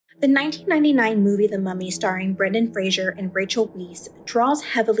The 1999 movie The Mummy, starring Brendan Fraser and Rachel Weisz, draws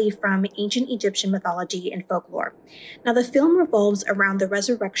heavily from ancient Egyptian mythology and folklore. Now, the film revolves around the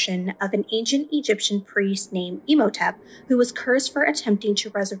resurrection of an ancient Egyptian priest named Imhotep, who was cursed for attempting to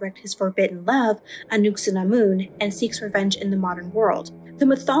resurrect his forbidden love, Anck-su-namun, and seeks revenge in the modern world. The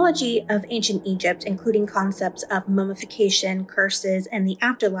mythology of ancient Egypt, including concepts of mummification, curses, and the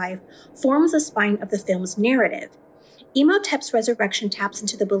afterlife, forms the spine of the film's narrative. Imhotep's resurrection taps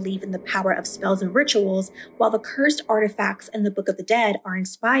into the belief in the power of spells and rituals, while the cursed artifacts in the Book of the Dead are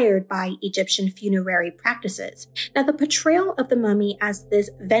inspired by Egyptian funerary practices. Now, the portrayal of the mummy as this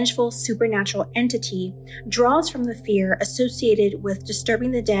vengeful supernatural entity draws from the fear associated with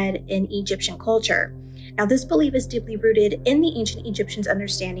disturbing the dead in Egyptian culture. Now, this belief is deeply rooted in the ancient Egyptians'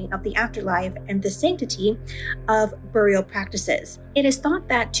 understanding of the afterlife and the sanctity of burial practices. It is thought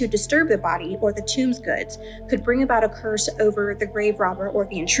that to disturb the body or the tomb's goods could bring about a curse over the grave robber or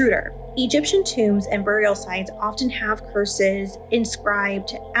the intruder. Egyptian tombs and burial sites often have curses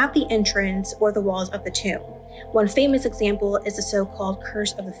inscribed at the entrance or the walls of the tomb. One famous example is the so-called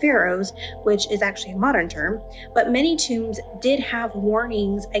Curse of the Pharaohs, which is actually a modern term, but many tombs did have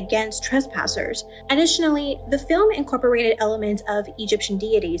warnings against trespassers. Additionally, the film incorporated elements of Egyptian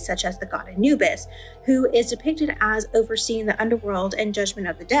deities such as the god Anubis, who is depicted as overseeing the underworld and judgment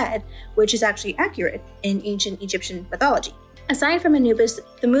of the dead, which is actually accurate in ancient Egyptian mythology. Aside from Anubis,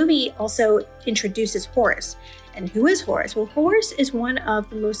 the movie also introduces Horus. And who is Horus? Well, Horus is one of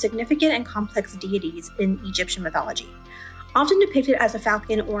the most significant and complex deities in Egyptian mythology. Often depicted as a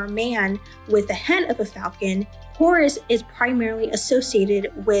falcon or a man with the head of a falcon, Horus is primarily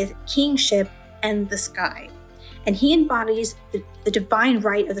associated with kingship and the sky. And he embodies the divine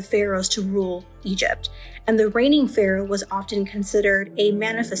right of the pharaohs to rule Egypt. And the reigning pharaoh was often considered a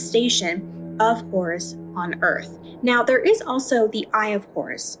manifestation of Horus on earth. Now, there is also the Eye of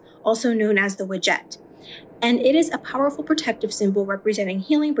Horus, also known as the Wadjet, and it is a powerful protective symbol representing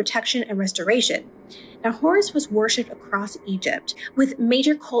healing, protection, and restoration. Now, Horus was worshipped across Egypt, with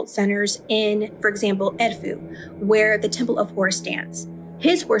major cult centers in, for example, Edfu, where the Temple of Horus stands.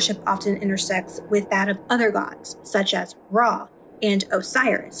 His worship often intersects with that of other gods, such as Ra and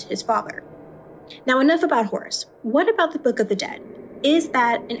Osiris, his father. Now, enough about Horus. What about the Book of the Dead? Is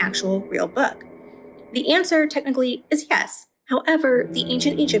that an actual real book? The answer technically is yes. However, the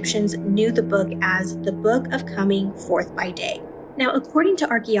ancient Egyptians knew the book as the Book of Coming Forth by Day. Now, according to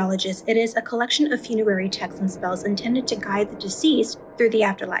archaeologists, it is a collection of funerary texts and spells intended to guide the deceased through the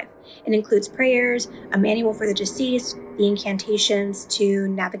afterlife. It includes prayers, a manual for the deceased, the incantations to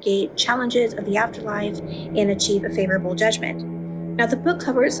navigate challenges of the afterlife and achieve a favorable judgment. Now, the book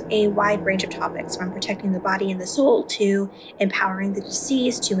covers a wide range of topics, from protecting the body and the soul to empowering the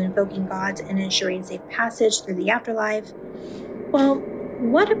deceased to invoking gods and ensuring safe passage through the afterlife. Well,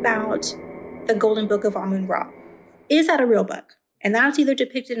 what about the Golden Book of Amun-Ra? Is that a real book? And that's either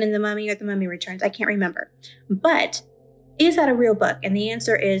depicted in The Mummy or The Mummy Returns. I can't remember. But is that a real book? And the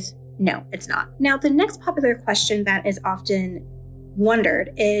answer is no, it's not. Now, the next popular question that is often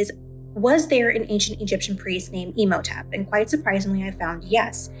wondered is, was there an ancient Egyptian priest named Imhotep? And quite surprisingly, I found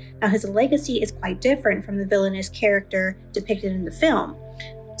yes. Now, his legacy is quite different from the villainous character depicted in the film.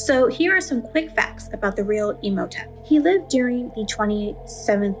 So here are some quick facts about the real Imhotep. He lived during the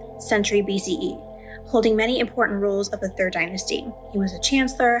 27th century BCE, holding many important roles of the Third Dynasty. He was a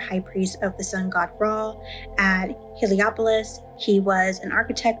chancellor, high priest of the sun god Ra at Heliopolis. He was an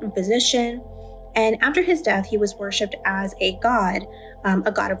architect and physician. And after his death, he was worshipped as a god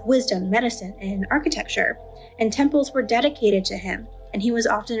of wisdom, medicine, and architecture. And temples were dedicated to him. And he was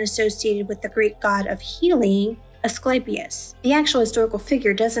often associated with the Greek god of healing, Asclepius. The actual historical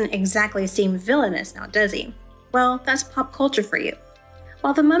figure doesn't exactly seem villainous now, does he? Well, that's pop culture for you.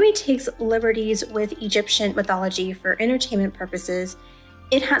 While The Mummy takes liberties with Egyptian mythology for entertainment purposes,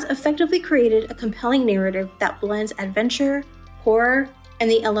 it has effectively created a compelling narrative that blends adventure, horror, and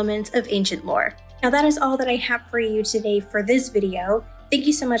the elements of ancient lore. Now, that is all that I have for you today for this video. Thank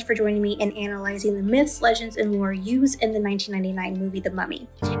you so much for joining me in analyzing the myths, legends, and lore used in the 1999 movie The Mummy.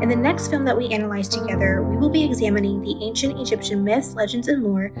 In the next film that we analyze together, we will be examining the ancient Egyptian myths, legends, and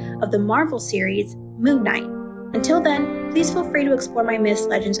lore of the Marvel series Moon Knight. Until then, please feel free to explore my myths,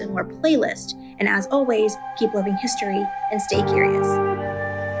 legends, and lore playlist. And as always, keep loving history and stay curious.